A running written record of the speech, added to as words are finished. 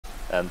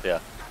and yeah.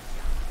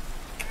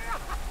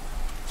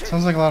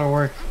 Sounds like a lot of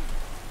work.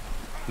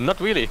 Not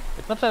really.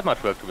 It's not that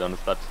much work to be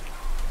honest, but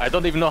I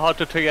don't even know how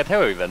to trigger a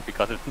terror event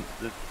because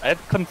I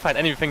couldn't find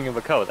anything in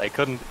the code. I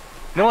couldn't.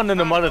 No one in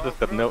the model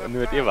system knew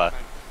it either.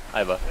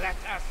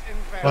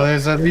 Well,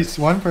 there's at least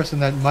one person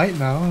that might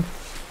know.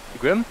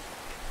 Grim?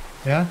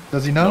 Yeah?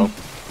 Does he know?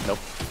 Nope.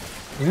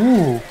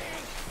 Ooh.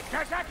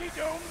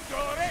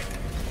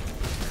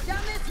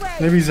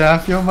 Maybe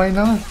Zafio might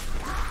know?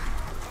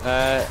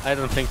 I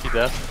don't think he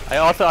does. I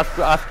also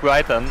asked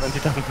Brighton and he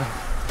doesn't know.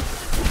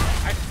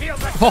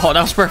 Oh,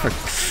 that was perfect.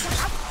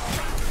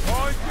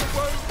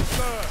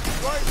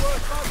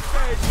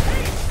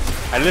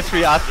 I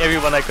literally asked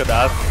everyone I could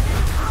ask.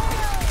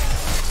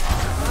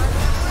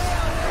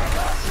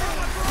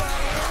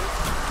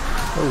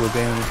 Oh, we're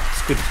going.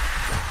 It's good.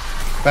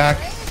 Back.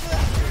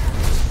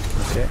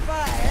 Okay.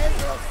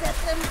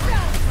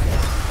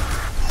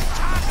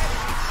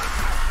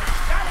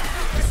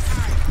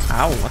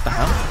 Ow, what the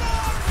hell?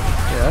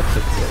 Yeah, that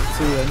took it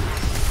too then.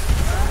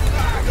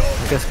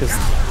 I guess because the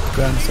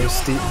ground's so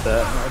steep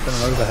there, it might have been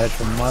an overhead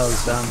from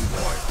miles down.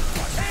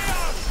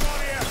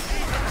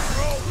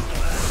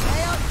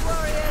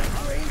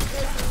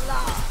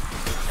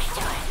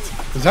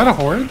 Is that a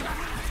horde?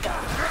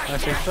 I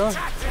think so.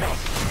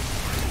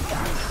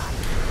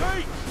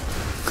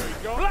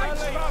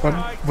 What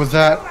was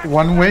that?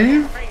 One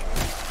wave?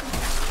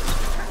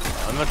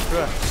 I'm not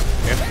sure.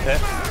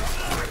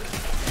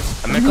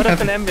 I mean, it could have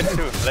been ambient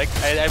too. Like,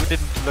 I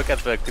didn't look at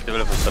the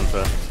developer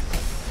center.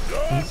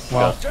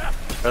 Wow.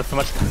 There's so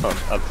much going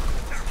on.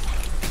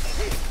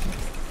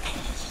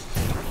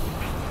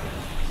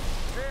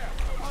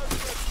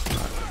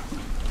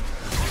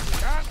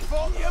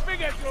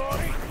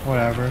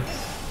 Whatever.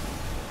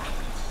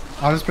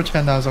 I'll just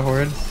pretend that was a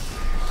horde.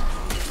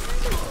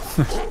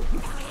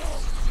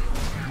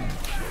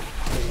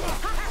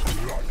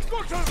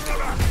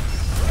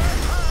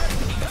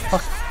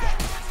 Fuck.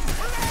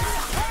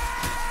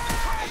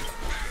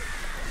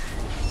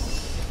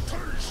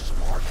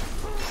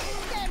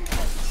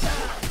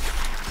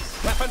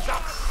 Weapons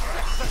up!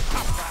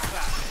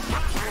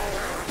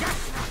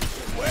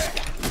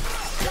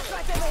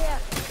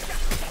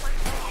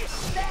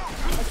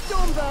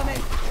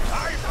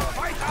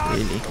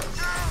 Really?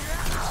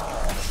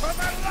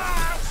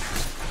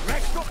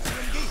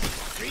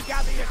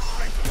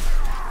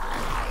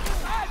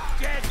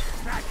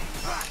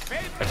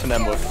 It's an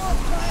ambush.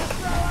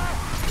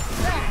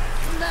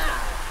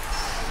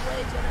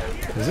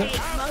 Is it?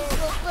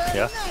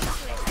 Yeah.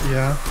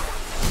 Yeah.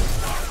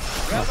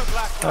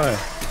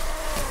 Oh.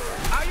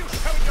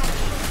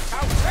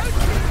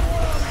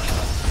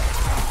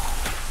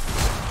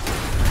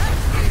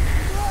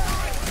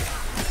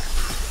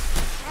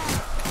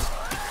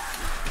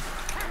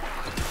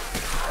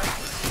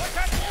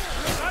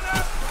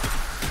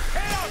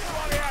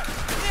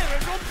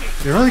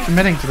 You're really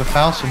committing to the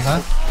Falchion,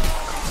 huh?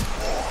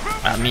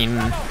 I mean,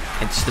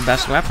 it's the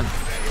best weapon.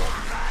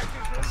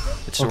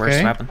 It's the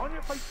worst weapon.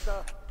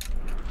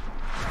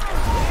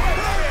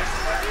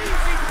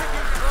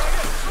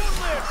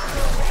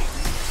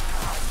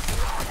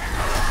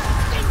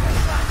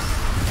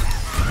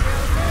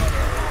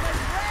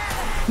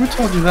 Who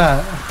told you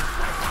that?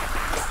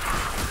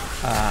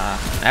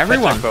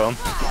 Everyone.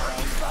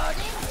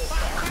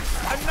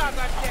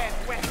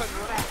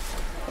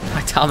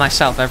 I tell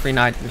myself every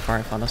night before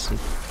I fall asleep.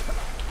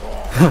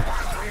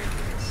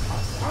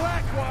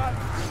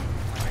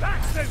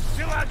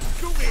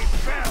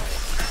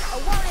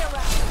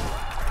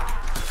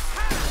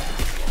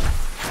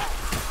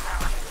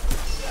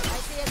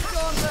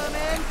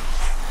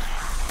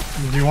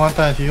 Do you want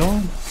that heal?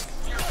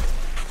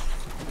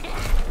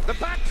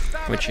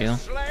 Which heal?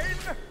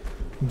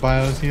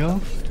 Bio's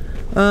heal?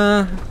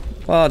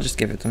 Well, just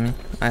give it to me.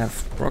 I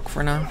have Brook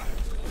for now.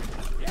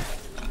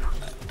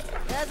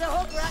 There's a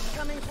hook rat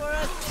coming for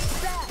us.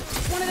 There,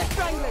 one of the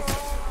stranglers.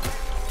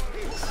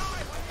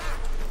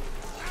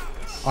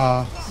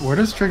 Where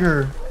does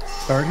Trigger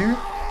start here?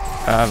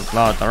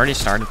 Well, it already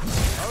started.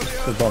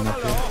 The bomb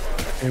up here.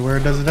 Okay, where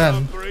does it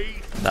end?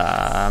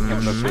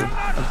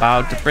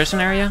 About the prison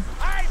area?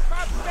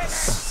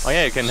 Oh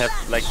yeah, you can have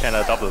like kind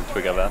of double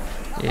trigger there.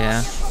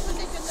 Yeah.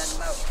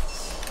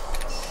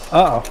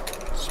 Uh oh.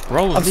 It's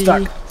probably I'm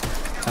stuck.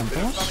 a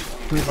boss?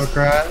 Hook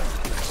rat.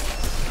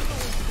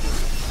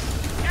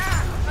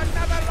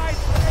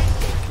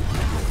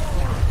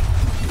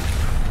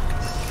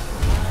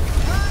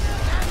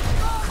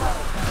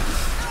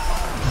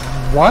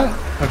 What?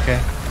 Okay.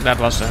 That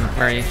was a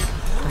very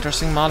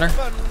interesting modder.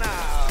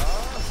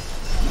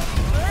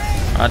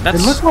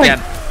 That's looks like...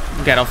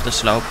 get off the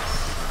slope.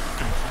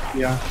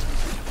 Yeah.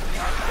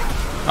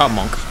 Oh,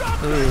 monk.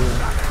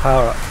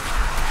 Power up.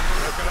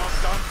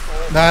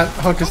 That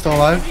hook is still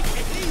alive.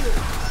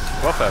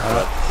 Warfare for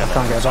that. I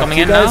can't get back. Coming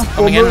You in guys, now.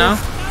 Coming in now.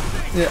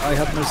 Yeah, I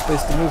have no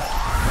space to move.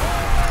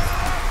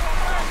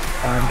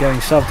 I'm getting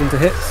shoved into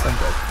hits. I'm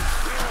dead.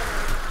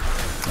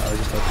 I was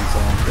just hoping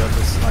someone would be able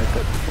to snipe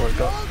it before it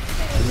got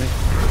to me.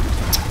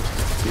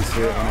 See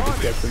through it when it did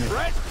get to me.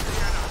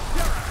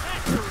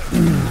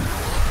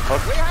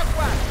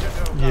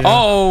 Yeah.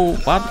 Oh,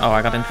 what? Oh,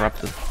 I got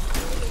interrupted.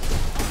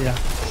 Yeah.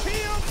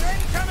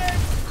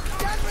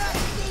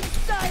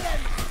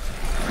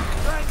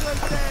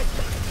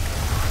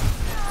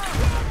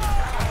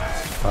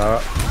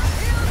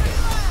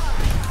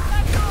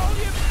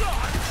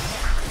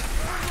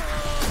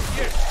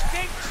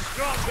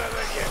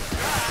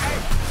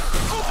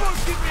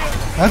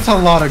 That's a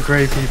lot of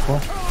grey people.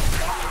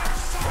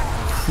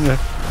 Yeah.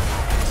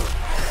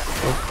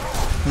 Well,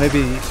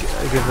 maybe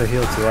give the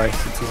heal to Ice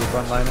since he's a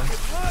frontliner.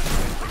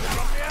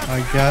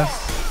 I guess.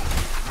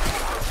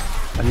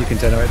 And you can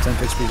generate temp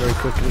HP very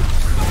quickly.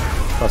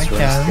 Plus I for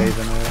can.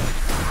 Skaven.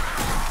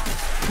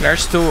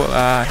 There's two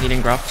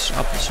healing drops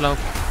up the slope.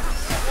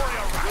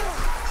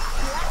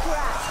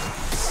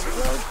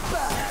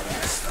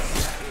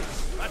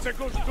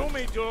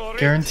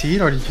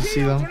 Guaranteed, or did you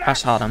see them? I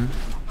saw them.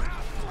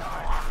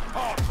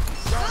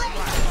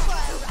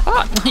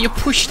 Ah, you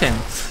pushed him.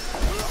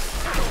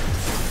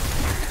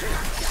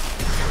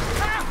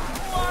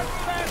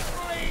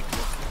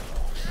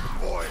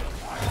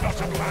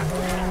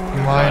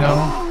 Lino.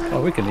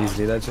 Oh, we can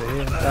easily ledge it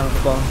here, down at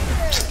the bottom.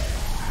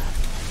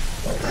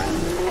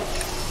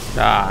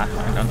 Ah,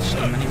 I don't see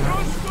him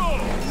anymore.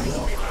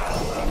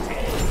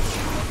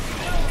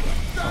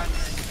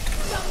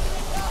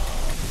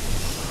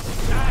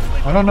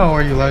 I don't know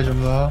where you ledge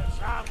them though.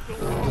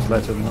 Just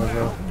ledge them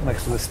over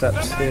next to the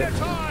steps here.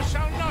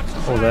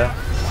 Or there.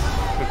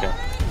 Okay.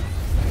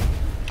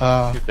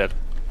 He's dead.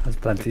 There's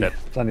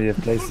plenty of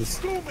places.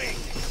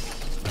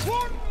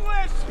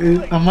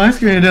 On my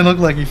screen, it didn't look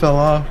like he fell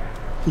off.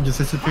 He just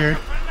disappeared.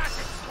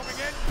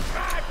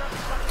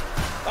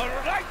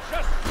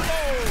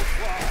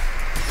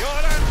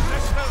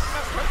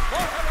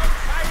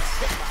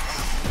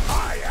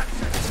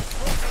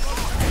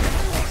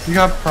 You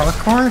got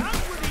parkour?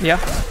 Yeah.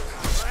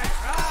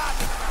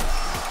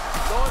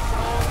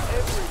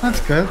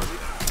 That's good.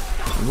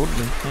 Would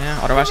be. Yeah,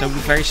 otherwise I would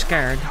be very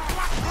scared.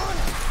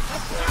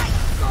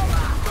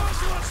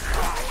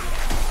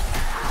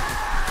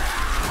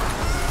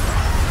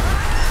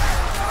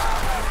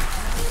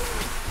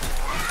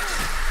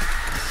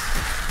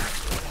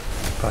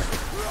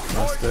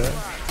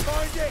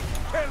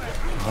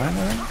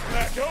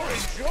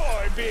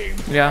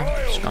 Yeah,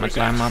 just gonna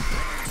climb up.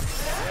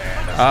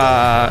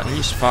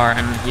 He's far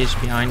and he's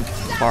behind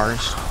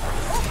bars.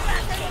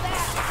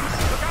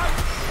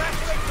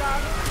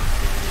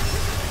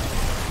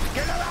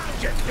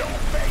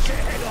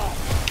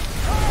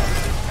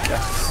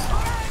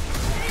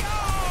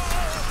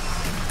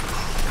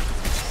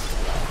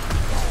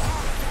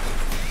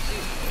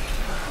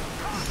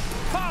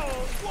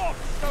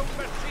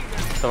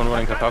 Someone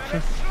running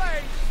concoction?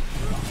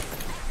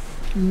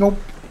 Nope.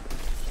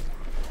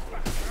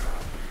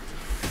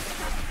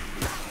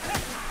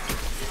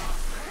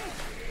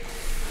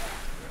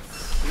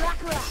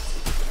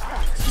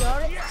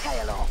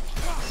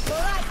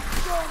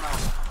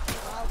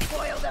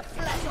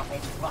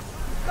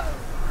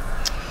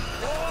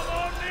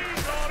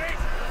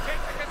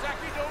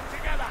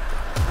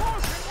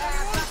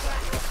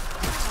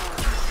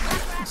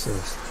 So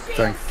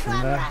strength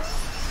from there.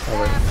 Oh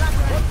wait.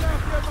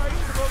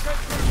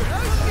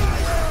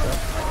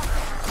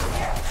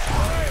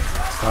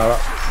 Power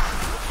up.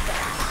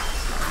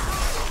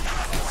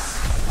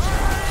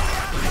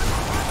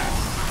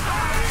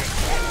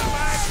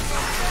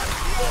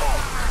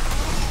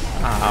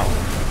 Ow.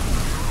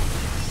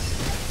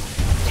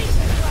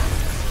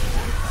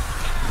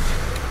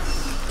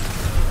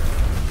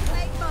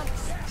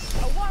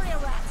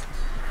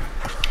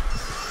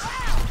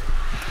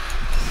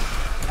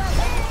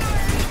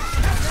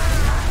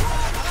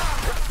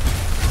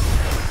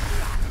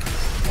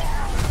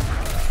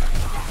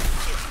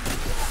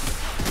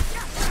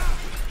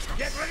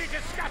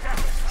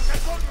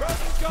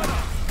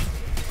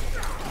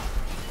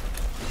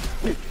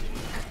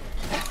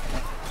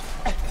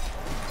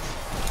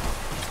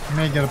 I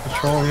may get a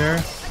patrol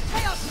here.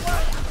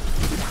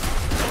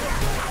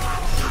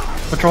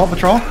 Patrol.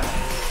 Yeah,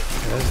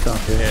 it's down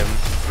here.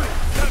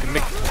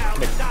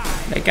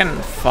 They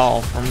can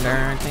fall from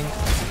there, I think.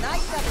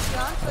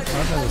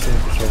 I've never seen a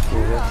patrol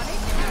through here.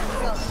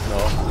 No.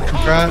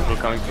 Try. People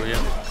coming through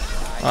here.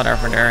 Well, they're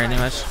over there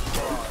anyways.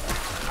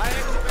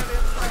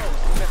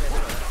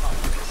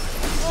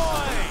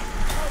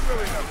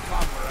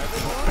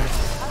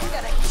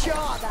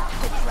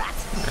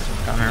 There's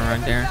a gunner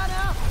right there.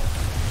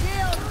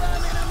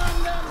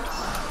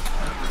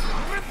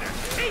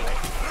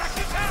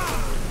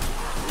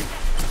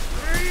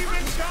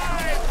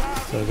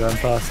 So going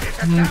past. You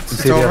can It's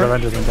see the over. other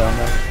end of them down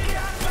there.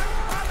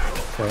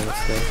 Okay,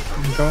 let's go.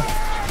 Go.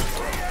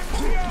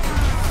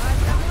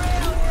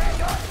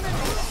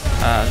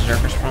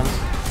 Zerkers front.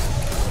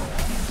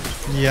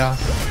 Yeah.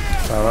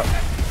 Power up.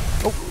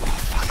 Oh,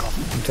 fuck off.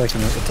 I'm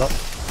taking it at the top.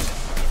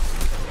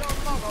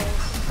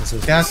 This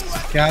is Gas.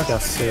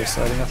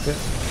 sliding up it.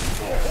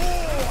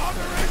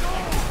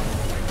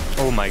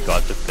 Oh my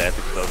god, this death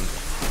explosion.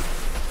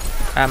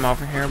 I'm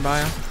over here,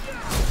 bio.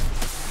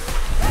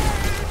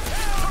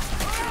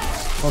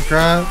 I'll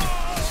drive.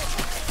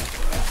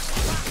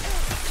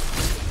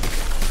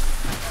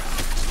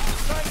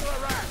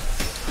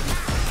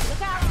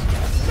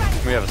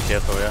 here,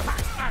 so yeah.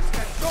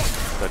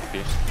 30p.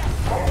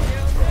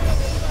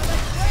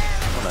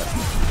 Oh nice.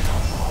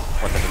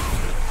 What happened?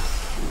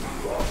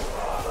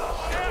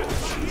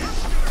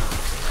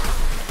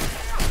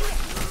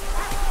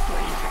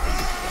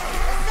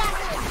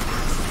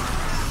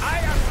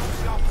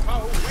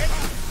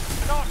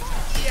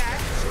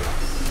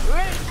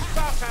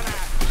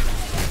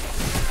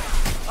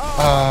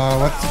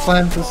 What's the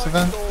plan for this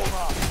event?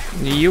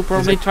 You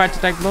probably tried to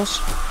take boss.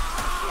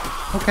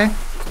 Okay.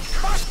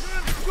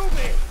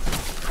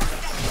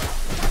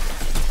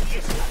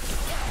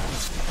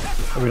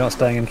 Are we not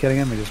staying and killing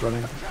him? We're just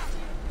running.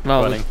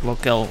 Well, Running. we'll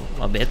kill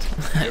a bit,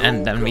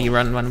 and then we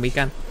run when we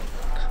can.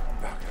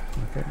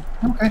 Okay.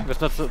 Okay. There's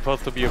not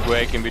supposed to be a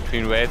break in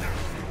between raids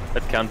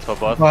that counts for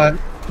boss.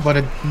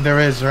 But there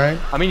is, right?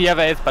 I mean, you have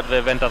raids, but the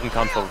event doesn't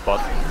count for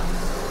boss.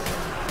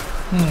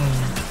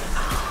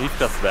 He's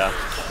just there.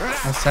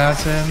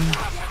 Assassin.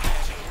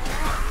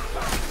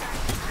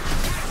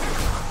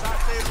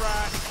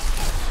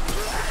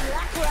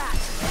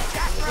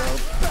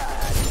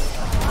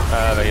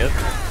 There he is.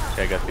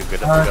 Okay, I guess he's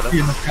good at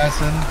An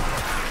assassin.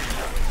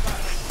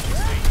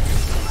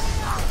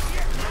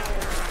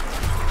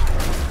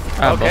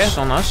 Okay. Boss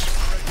on us.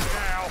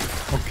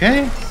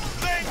 Okay.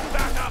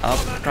 I'll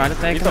try to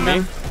take He's on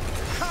him me.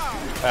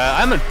 down.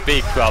 I'm in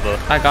big trouble.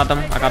 I got him.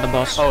 I got the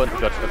boss. Oh,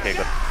 good. Okay,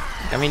 good.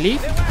 Can we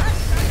leave? Oh,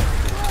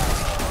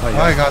 Oh,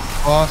 yeah. I got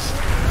the boss.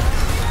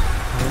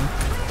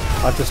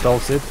 I've just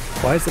ulted.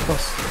 Why is the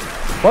boss?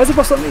 Why is the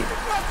boss on me?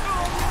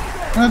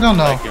 I don't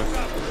know. Thank you.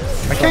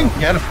 I can't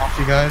get him off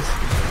you guys.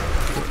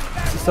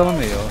 Is he still on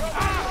me or?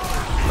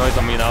 No, he's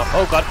on me now.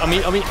 Oh god, on me.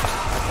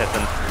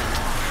 Assassin.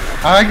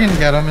 I can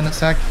get him in a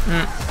sec.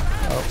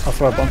 Oh, I'll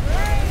throw a bomb. You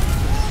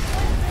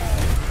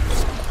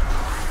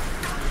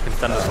can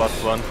stun the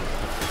boss one.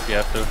 If you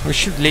have to. We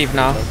should leave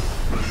now.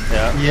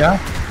 Yeah.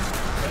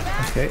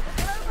 Yeah. Okay.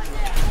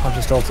 I'll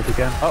just ult it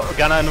again. Oh,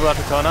 Gunner in the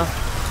water corner.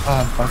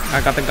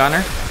 I got the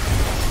gunner.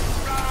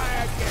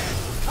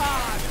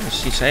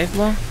 Is he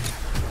savable?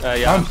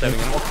 Yeah, I'm saving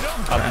him.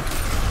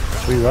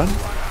 Should we run?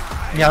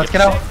 Yeah, let's get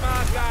out.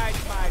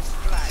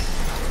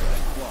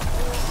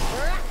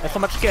 There's so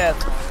much gas.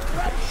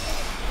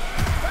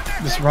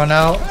 Just run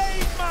out.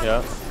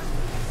 Yeah.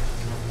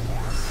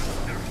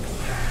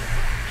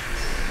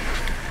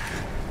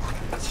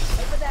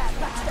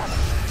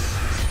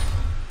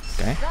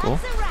 Okay, cool.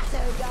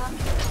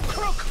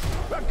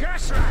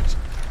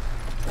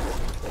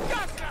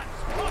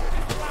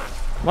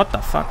 What the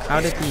fuck?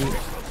 How did he...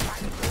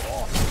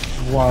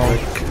 Wow.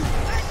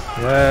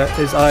 Where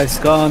is ice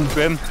gone?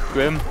 Grim.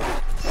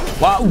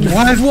 Wow.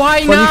 What?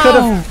 Why Well, you could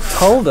now? have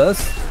told us.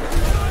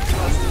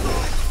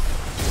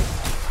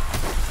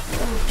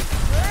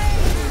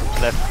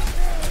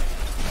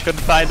 Left.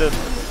 Couldn't find it.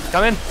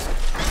 Come in.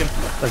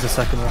 There's a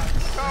second one.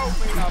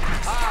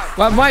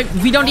 Why?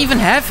 We don't even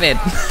have it.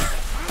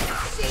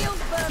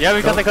 Yeah,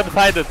 because I couldn't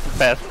find it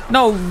fast.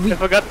 No, I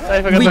forgot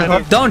we my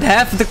name. don't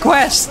have the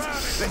quest.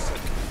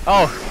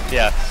 Oh,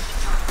 yeah.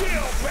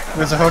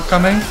 There's a hook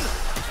coming.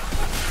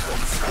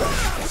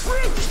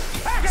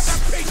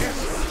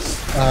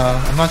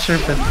 I'm not sure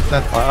if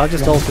that. I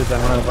just ulted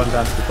them and I run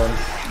down to the bottom.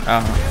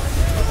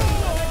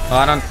 Oh. Well,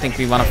 I don't think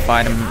we want to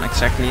fight him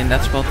exactly in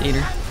that spot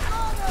either.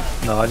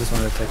 No, I just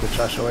wanted to take the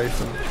trash away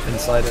from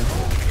inside him.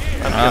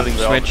 I'm building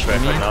the switch track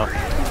to me. right now.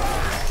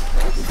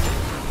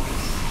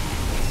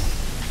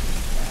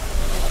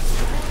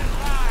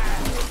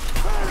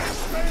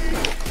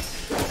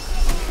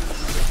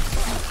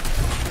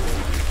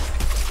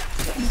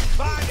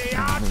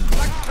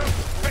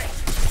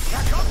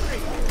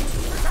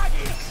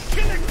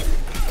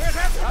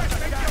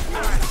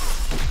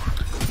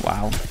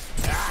 Wow.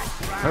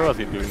 How was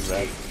he doing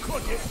that?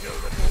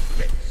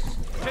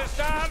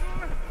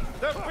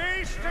 The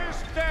beast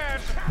is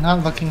dead.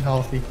 Not looking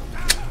healthy.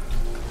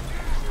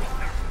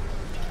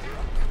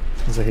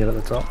 There's a heal at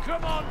the top.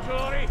 Come on,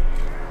 Tori.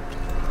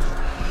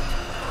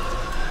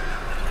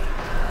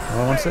 No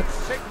one wants it?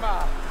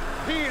 Sigma,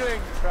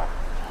 healing trap.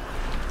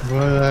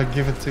 We'll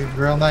give it to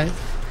Girl Knight.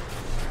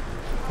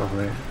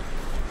 Probably.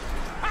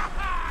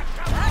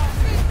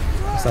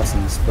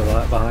 Assassins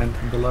behind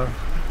and below.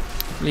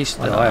 At least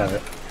Oh, no, I have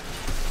it.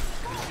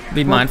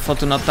 be mindful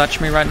to not touch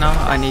me right now.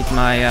 I need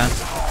my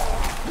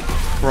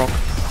rock.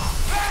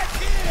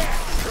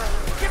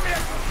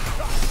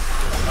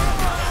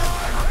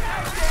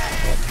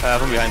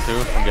 From behind too.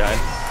 From behind.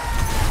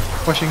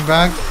 Pushing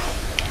back.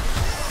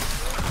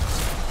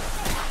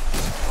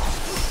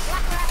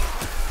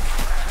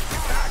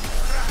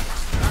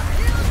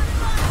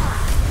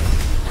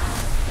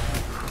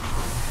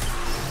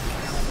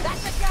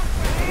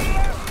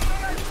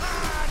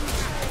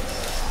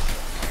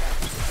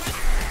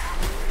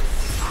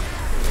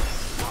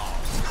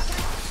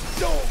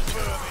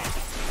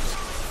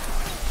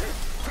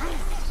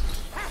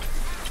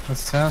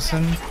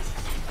 Assassin.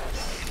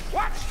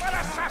 Watch for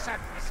assassins.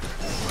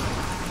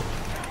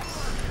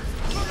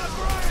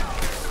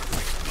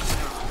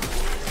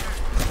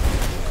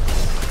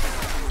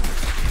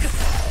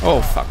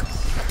 Oh fuck.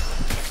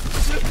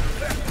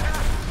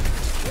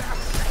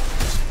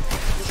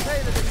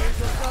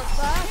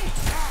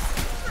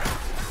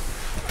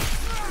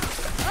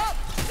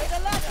 With a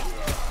ladder.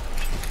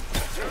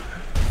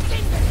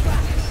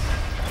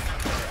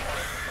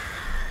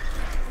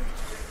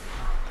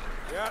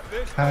 Yeah,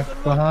 this Back doesn't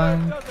look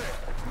behind. good, does it?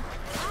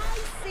 I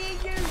see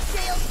you,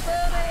 shield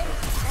burning.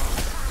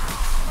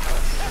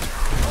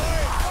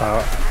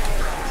 Power.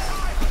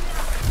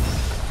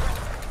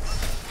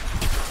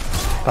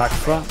 Back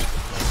front.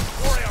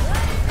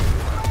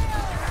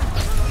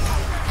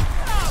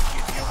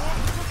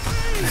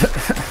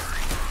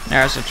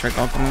 There's a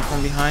trickle coming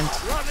from behind.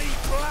 Bloody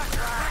black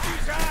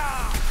rats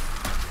are!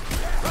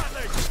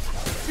 Rutledge,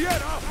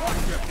 Fiona,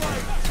 watch your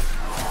blade!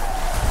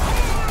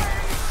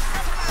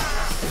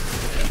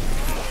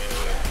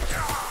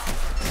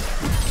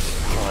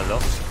 Oh, hello.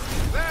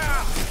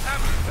 There, a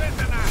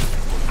prisoner!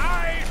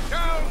 I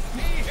shall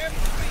see him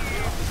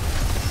free!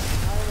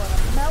 I want to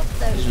melt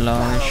those He's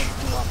lowish. barrels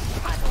to a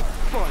puddle.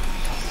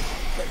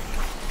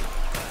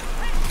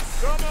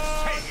 Come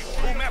on,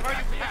 whomever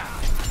you can!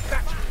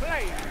 That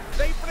flame,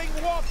 they bring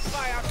warp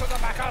fire to the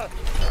battle!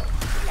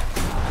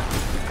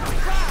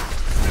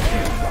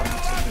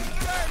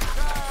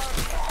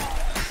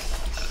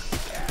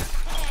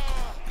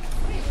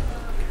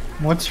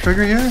 What's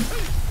trigger here?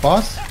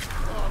 Boss?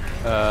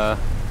 Spot,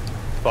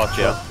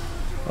 yeah.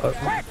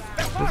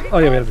 Oh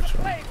yeah, we have a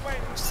trigger.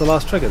 It's the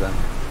last trigger then.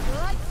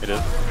 It is.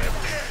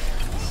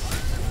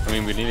 I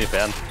mean, we need it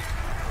banned.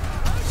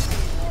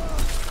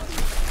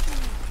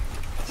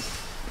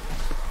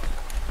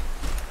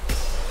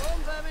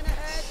 Storm vermin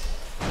ahead.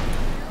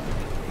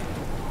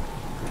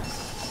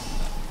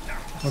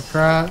 Look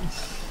rat.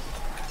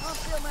 Can't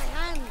feel my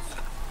hands.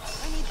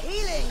 I need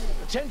healing.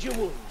 Tend your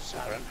wounds,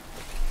 Saren.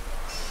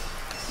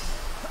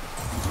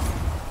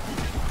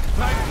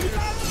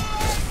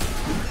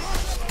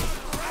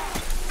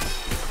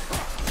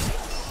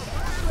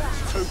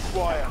 Too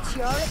quiet.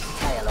 Tear its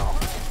tail off.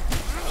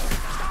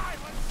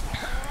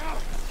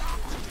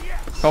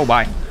 Oh,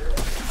 bye.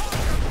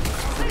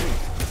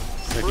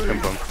 Where'd you come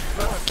from?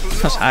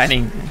 I was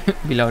hiding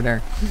below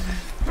there.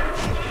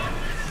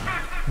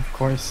 Of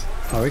course.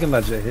 Oh, we can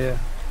ledge it here.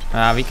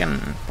 We can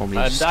probably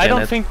I scale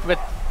don't it. think that...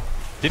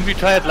 Didn't we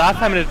try it last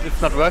time and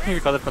it's not working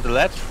because it's not a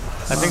ledge?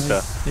 I think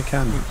so. You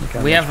can.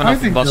 We have I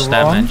enough think boss you're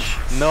wrong. damage.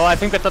 No, I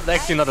think that's not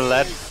actually not a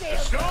ledge.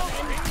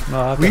 No,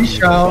 I've We got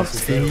shall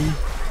bosses here. see.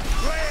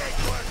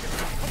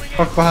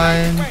 Fuck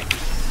behind.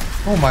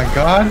 Oh my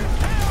god.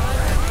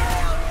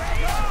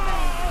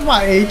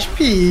 My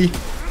HP.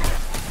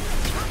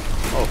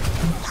 Oh.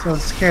 I'm so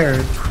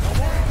scared.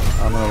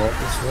 I'm gonna walk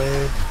this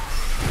way.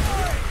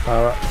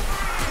 Power up.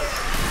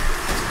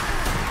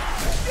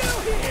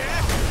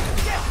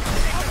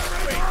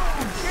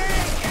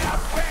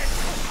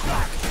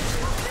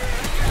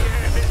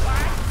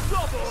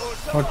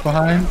 Fuck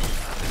behind.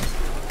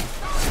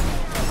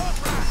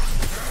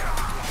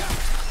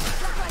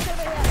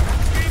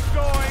 Keep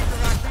going,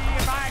 Rocky,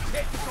 if I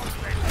hit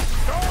something.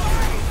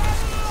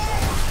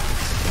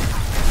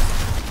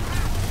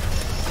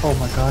 Oh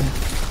my god.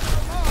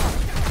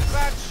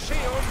 That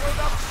shield will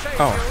not save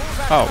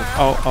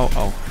Oh,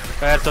 oh.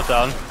 Heads are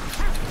down.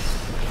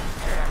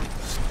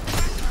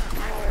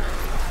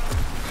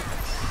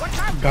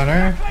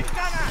 Gunner.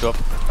 Drop.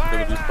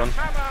 Look at this one.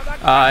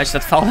 Is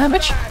that fall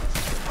damage?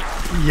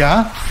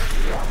 Yeah.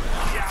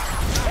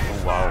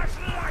 Oh, wow.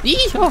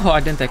 Eee! Oh, I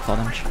didn't take fall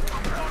damage.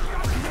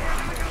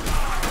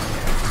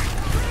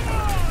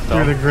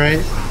 Through the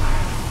grate.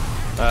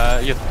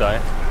 You have to die.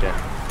 Okay.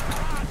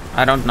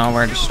 I don't know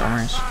where the storm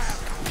is.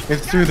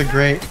 It's through the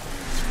grate.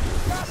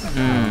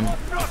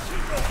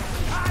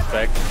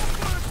 Back.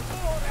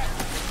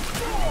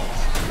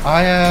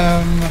 I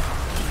am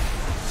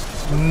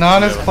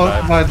not as Yeah, close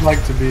right. as I'd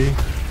like to be.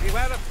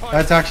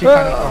 That's actually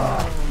kind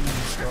of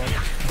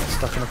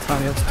Stuck in a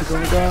tiny obstacle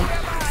on the ground.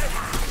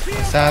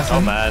 assassin.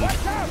 Oh man.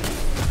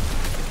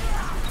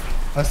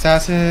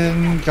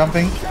 Assassin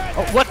jumping.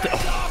 Oh, what the? Oh.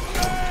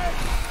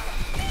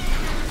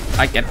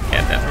 I can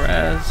get that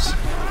res.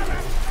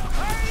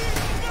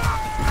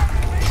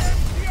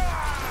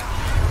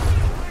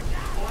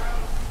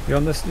 You're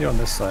on this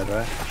side,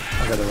 right?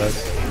 I got the res.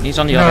 He's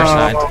on the other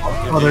side.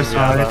 Other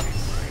side.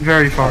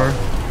 Very far.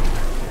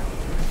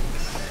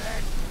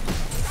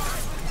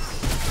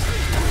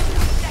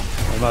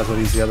 We might as well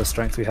use the other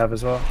strength we have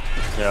as well.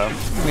 Yeah.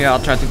 Yeah,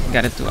 I'll try to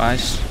get it to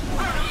ice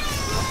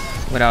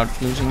without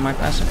losing my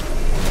passive.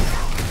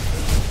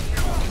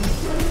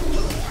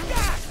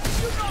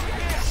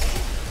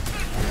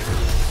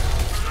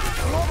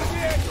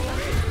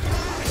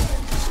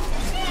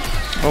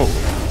 Oh,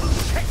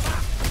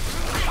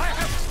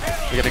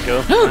 We gotta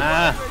go.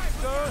 Ah.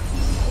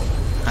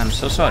 I'm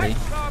so sorry.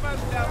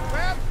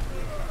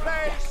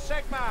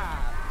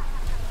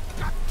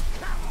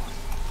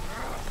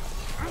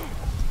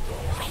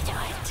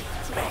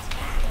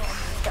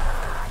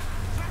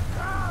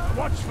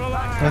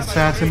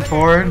 Assassin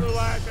forward.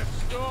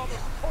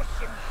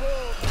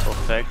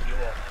 Perfect.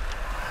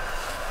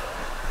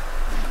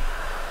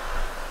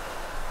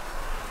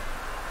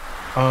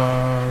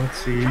 Let's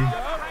see.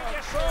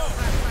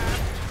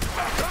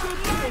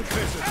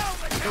 Cataclysm.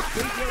 But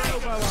keep your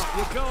elbow up,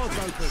 your guard's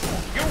open.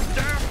 You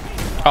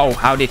damn Oh,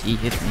 how did he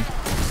hit me?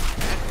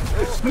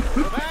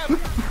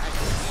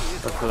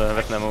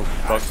 That's an ammo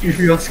box. You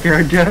feel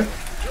scared yet?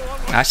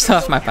 I still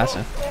have my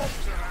passive.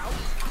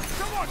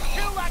 Come on,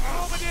 kill that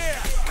bombardier!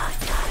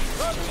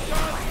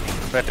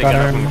 Red, they Got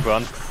got her. up from the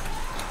ground.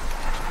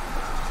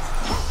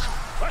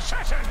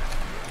 Assassin!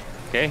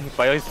 Okay,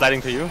 Bio is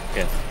sliding to you.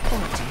 Okay.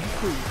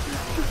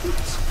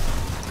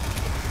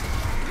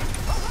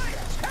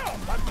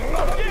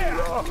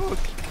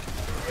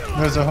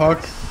 There's a hook.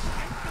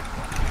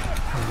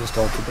 I just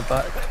altered the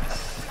back.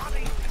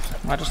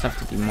 I just have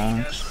to be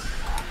monks.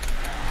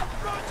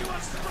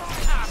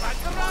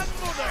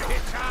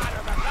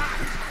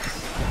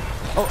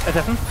 Oh,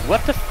 assassin.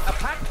 What the?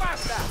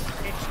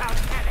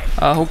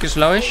 Hook is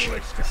lowish.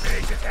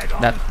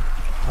 That.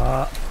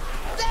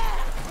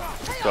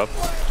 Drop.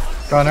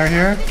 Gunner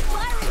here.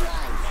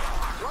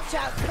 Watch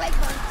out,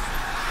 Clayton.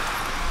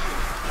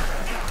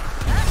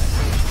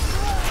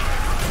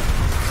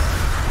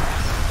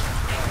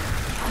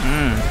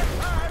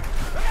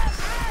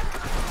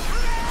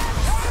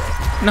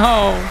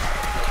 No.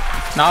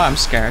 Now I'm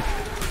scared.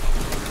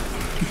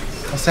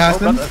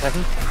 Assassin. Oh, God,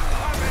 assassin.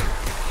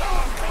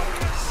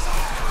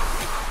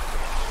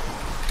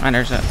 And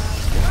there's a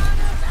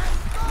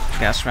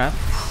gas rat.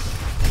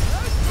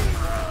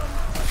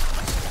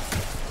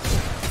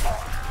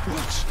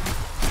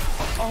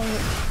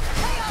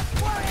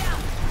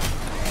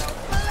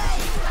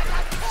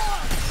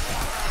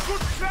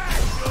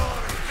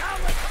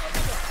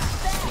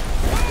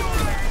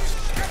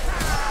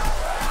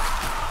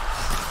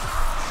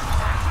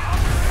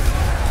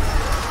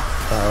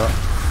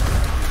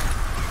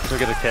 So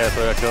get a chaos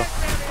for that kill.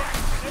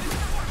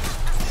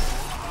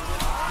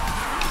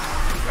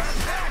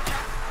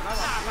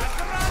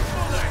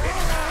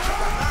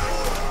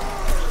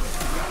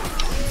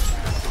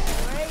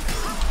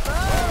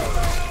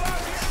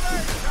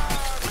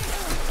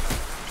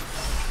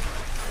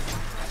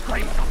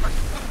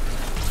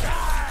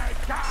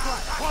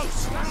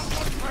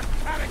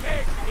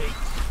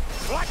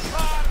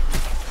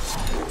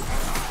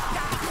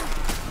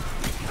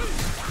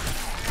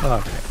 Oh,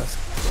 okay, that's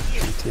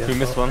GTF. We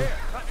missed one.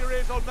 Cut your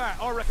ears on that,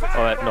 I reckon.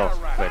 Alright, no.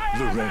 Wait.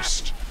 The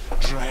rest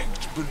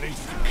dragged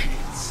beneath the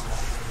keys.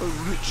 A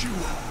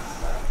ritual.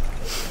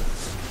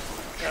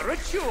 A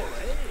ritual,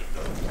 eh?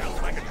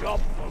 Sounds like a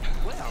job for,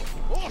 well,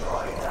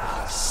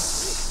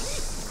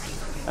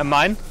 And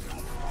mine?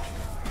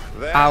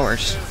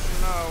 Ours.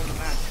 no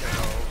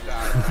natural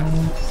dark.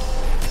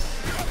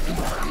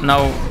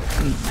 No,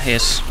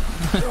 his.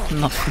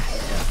 Nothing.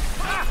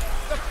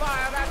 The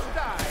fire that's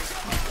died.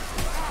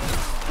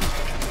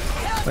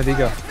 Where'd he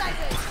go?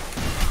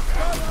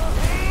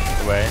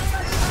 Away.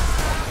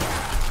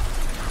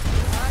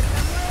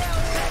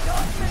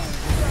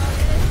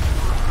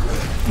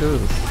 Ooh.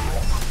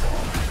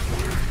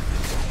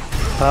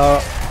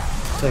 Power.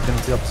 Taking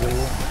the opposite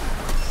wall.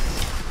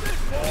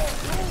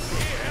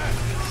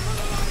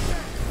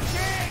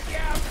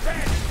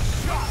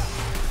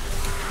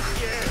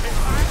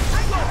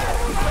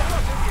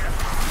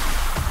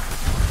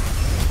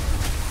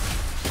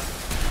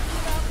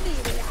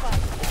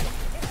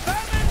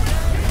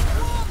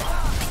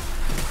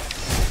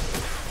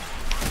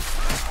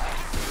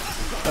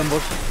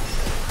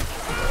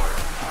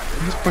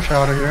 Just push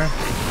out of here.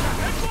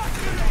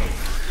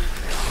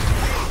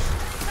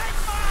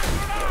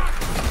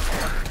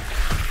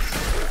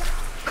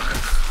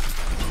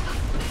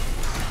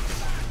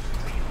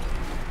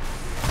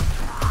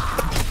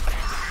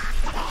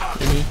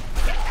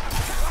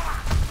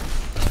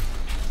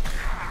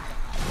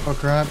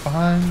 Hook rat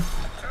behind.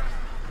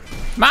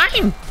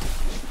 Mine!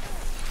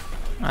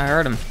 I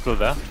heard him. Still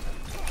there.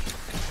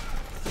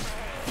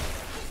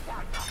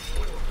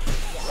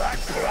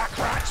 Black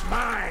rat's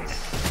mine.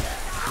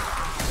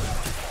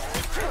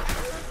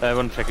 I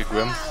want to check a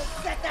Grim.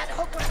 Set that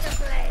hook rat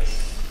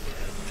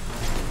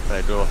ablaze.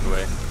 I drove off the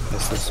way.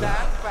 That's this one.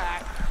 Stand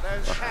back.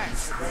 There's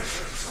hacks.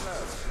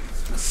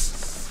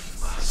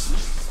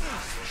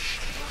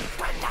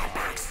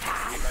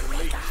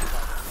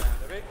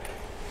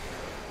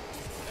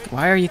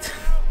 Why are you?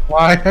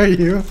 Why are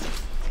you?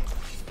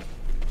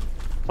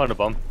 Found a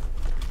bomb.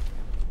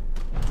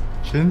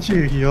 Shouldn't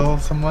you heal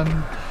someone?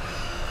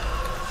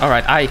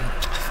 Alright, I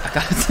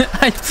got it.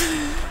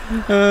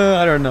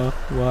 I don't know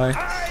why.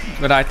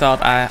 But I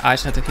thought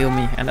Ice had to kill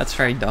me, and that's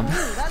very dumb.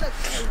 That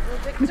looks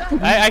painful,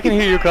 Victor. I can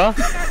hear you, Carl.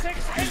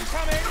 Fanatics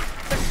incoming.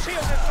 The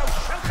shield is no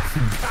shelter.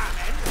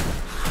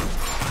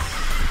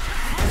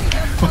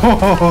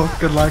 Oh,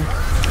 good luck.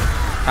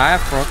 I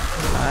have proc.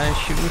 I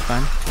should be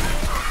fine.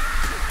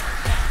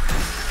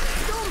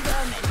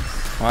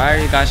 Why are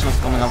you guys not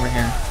coming over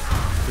here?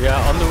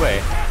 Yeah, on the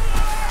way.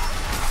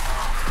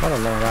 Quite a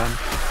long run.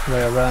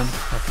 Way around. I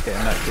have to get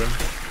in that game.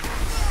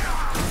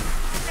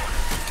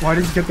 Why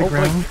did you get the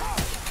ground?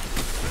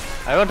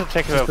 I want to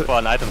check her for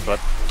an item slot.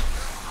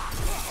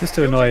 Just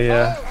to annoy,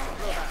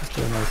 just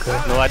to annoy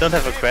Cole. No, I don't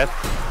have a quest,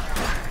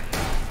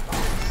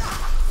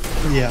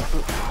 Yeah.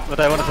 but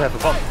I wanted to have a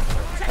bomb.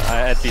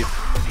 At least.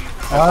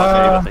 I'm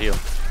not able to heal.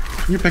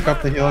 You pick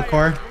up the heal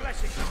core.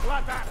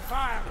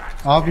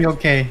 I'll be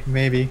okay,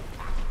 maybe.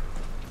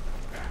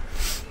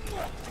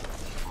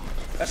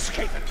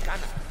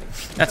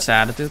 That's the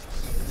attitude.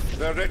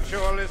 The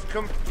ritual is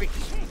complete.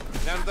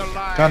 And the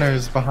line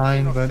Gunner's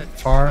behind, but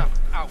far.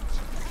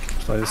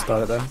 So I just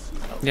start it then.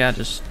 Yeah,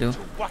 just do.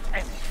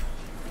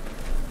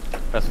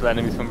 That's the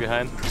enemies from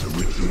behind.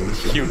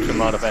 Huge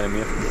amount of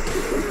enemies.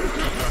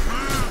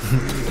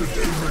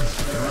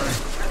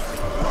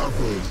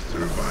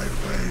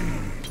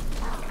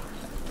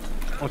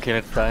 Okay,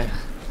 let's die.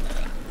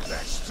 The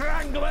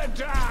Strangler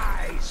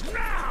dies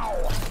now!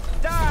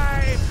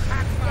 Die,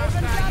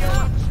 Packmaster! You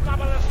won't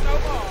trouble us no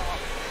more!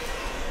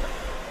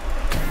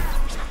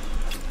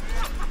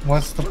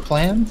 What's the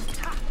plan?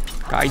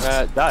 Guys.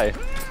 Die.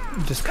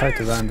 Just kite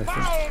around, I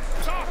think.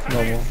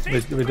 Normal.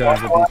 We don't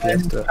have the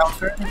DPS to it.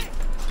 Counter?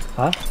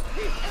 Huh?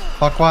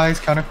 Clockwise,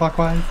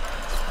 counterclockwise?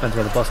 Depends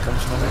where the boss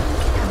comes from, I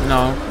think.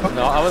 No.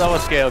 No, I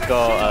would scale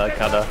go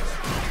counter.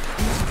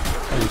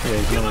 Oh, yeah,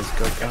 you can always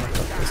go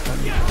counterclockwise,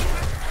 can't you?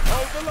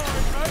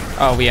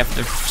 Oh, we have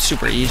the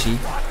super easy.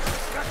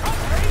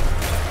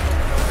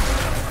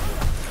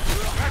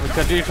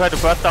 Can you try to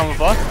burst down the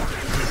boss?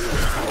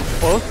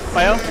 Ult,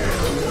 fire?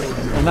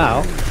 Well,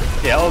 now?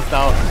 Yeah, ult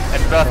now.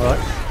 And burst. Alright.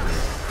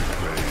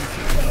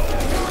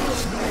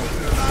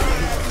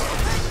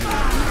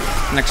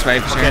 Next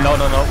wave is Okay, here. no.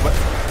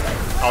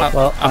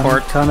 Well, I'm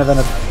Abort. kind of in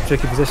a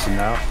tricky position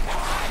now.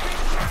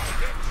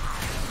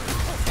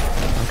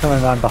 I'm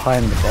coming around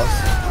behind the boss.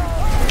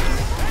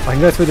 I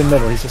can go through the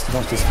middle, he's just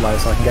launched his fly,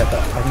 so I can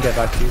get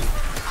back to you.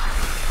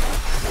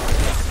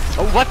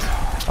 Oh, what?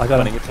 I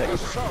got him. Attack.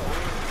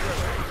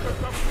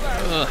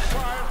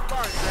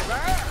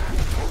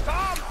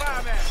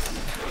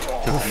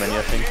 Too many,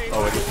 I think,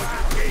 already.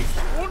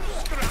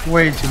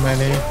 Way too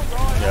many.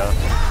 Yeah.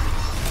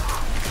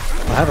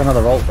 I have another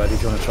ult ready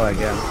if you want to try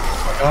again.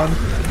 Gone.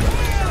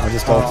 I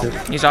just ulted.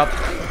 He's up.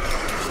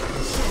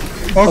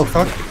 Oh,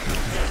 fuck.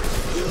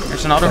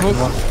 There's another hook.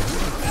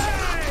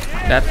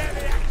 Dead.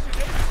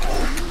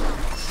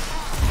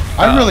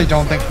 I really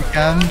don't think we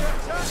can.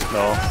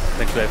 No,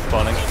 next wave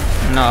spawning.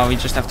 No, we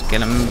just have to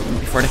kill him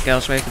before the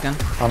chaos wave again.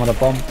 I'm on a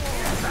bomb.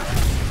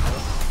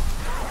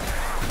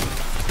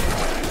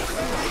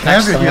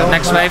 Next, Never heal.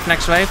 next wave,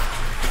 next wave.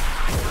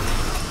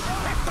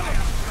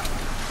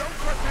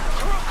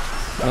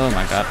 Oh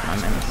my god, my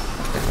man.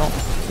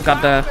 We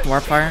got the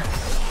warfire.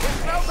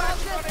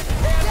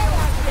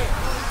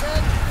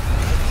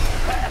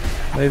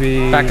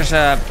 Maybe. Back there's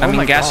a,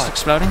 gas God.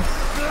 exploding.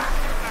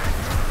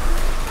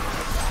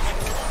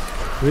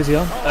 Who is he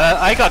on?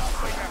 I got...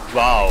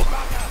 Wow.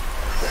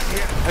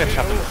 I got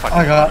shot in the fucking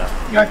I got.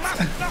 corner.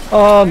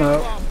 Oh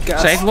no.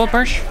 Gas. Save wall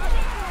push.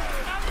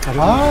 In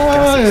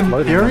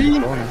theory?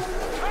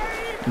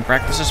 In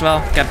practice as well.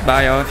 Get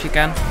bio if you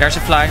can. There's a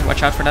fly,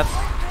 watch out for that.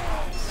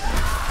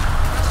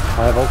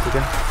 I have ult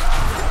again.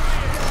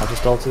 I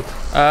just ulted.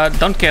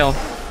 Don't kill.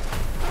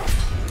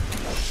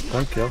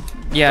 Don't kill.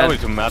 Yeah,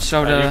 Always too much.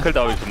 so You the... killed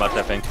always too much,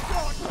 I think.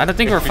 I don't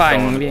think If we're we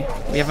fine.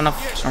 don't. We have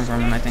enough storm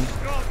from him, I think.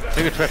 I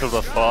think the threshold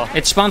was 4.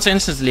 It spawns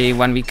instantly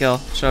when we kill,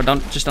 so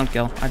don't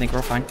kill. I think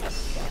we're fine.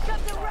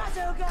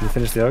 Did you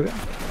finish the ogre?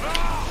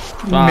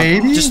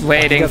 Maybe? Just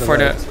waiting for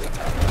the...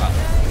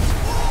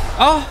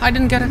 Oh, I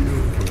didn't get it.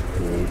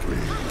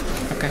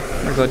 Okay,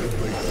 we're good.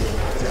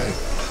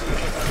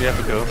 We have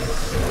to go.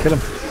 Kill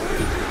him.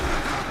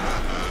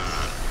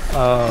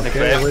 Oh, Next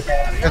okay. wave.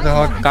 Get the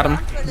hook. Got him.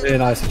 Really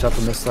nice to jump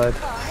on this side.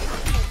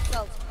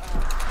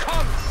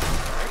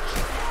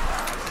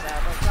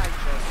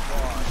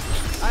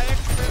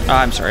 Oh,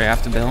 I'm sorry, I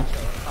have to bill.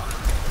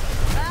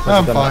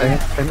 I'm Can fine.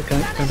 you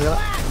do that?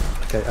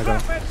 Okay, I got him.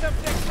 Offensive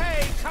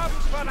decay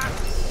comes for us!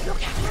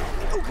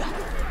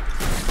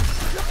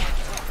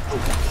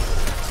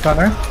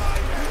 Gunner.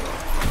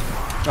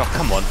 Oh,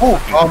 come on. Oh,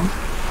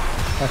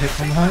 got hit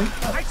from behind.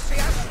 I see a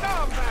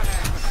storm banner!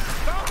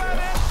 Storm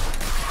banner!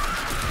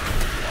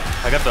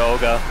 I got the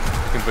ogre.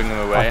 You can bring them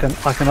away.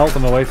 I can ult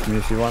them away from you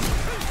if you want.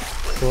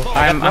 Cool.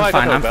 I'm I got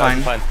fine, the I'm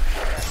ogre, fine.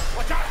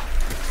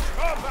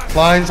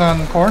 Flies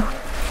on core.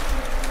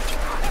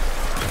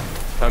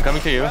 So I'm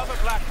coming to you. The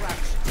black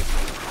rats!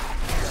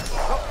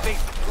 Put these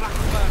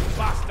blackburn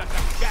bastards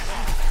together!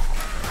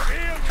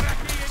 Feel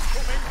Draki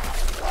incoming!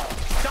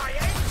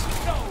 Dying?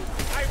 No!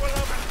 I will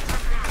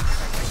overcome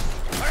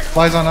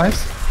Flies on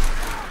ice.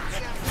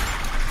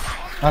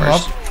 I'm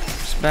up.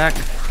 It's back.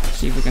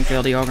 See if we can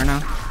kill the ogre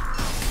now.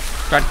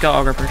 Try to kill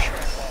ogre push.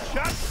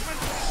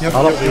 Yep.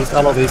 I'll ult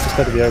these, just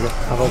go to the ogre.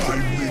 I've ulted.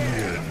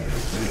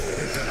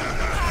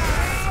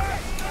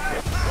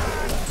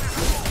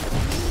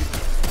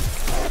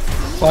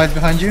 Flies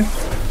behind you.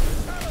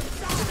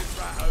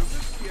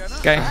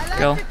 Okay,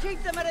 kill.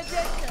 Keep them at a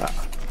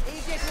distance.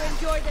 Easier to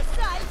enjoy the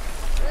sight,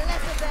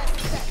 less of that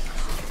sex.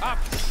 Up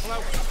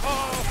close,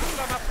 all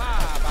from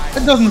afar by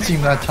It doesn't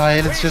seem that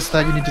tight. It's just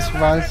that you need to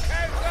survive.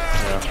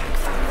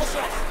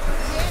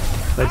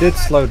 They did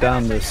slow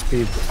down the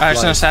speed. There's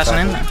an like, assassin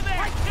in travel.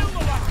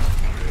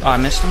 there. Oh, I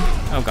missed him.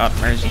 Oh god,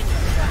 where is he?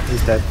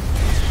 He's dead.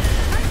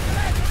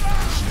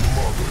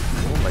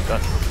 Oh my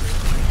god.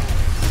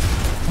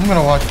 I'm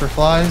gonna watch for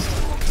flies.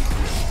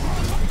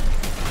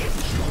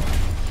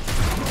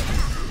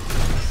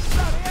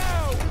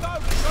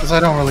 Because I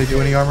don't really do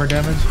any armor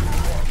damage.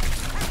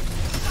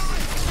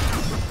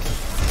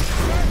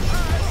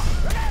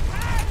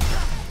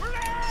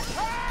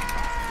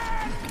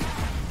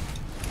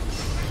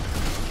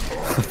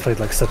 I played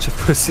like such a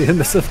pussy in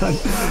this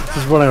event.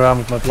 Just running around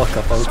with my block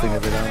up, ulting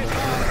every now and then.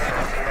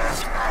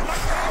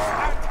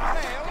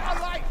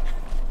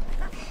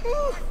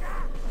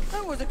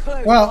 That was a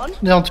close Well, one.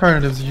 the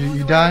alternatives,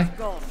 you die.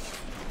 Gone.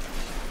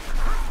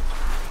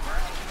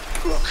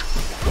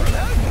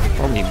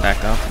 Probably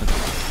back up.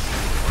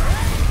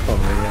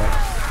 Probably,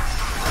 yeah.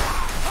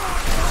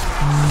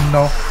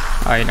 No.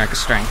 Oh, you're like a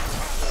strength.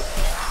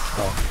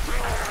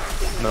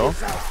 No.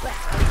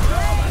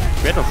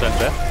 We had no sense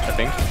there, I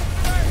think.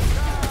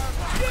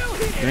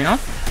 Do you not?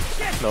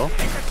 No.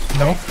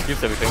 No.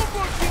 Used everything.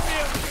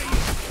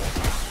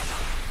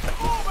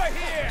 Over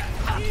here!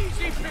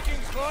 Easy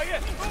pickings for you!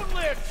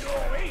 Only a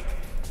dory!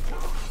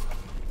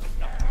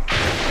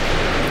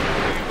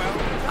 Very well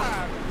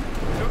done.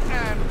 To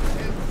end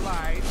his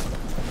life.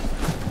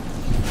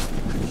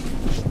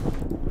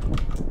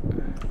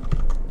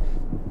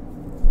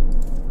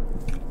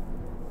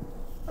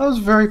 That was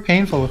very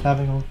painful with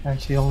having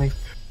actually only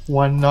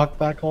one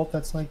knockback ult.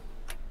 That's like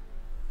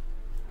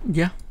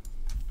Yeah.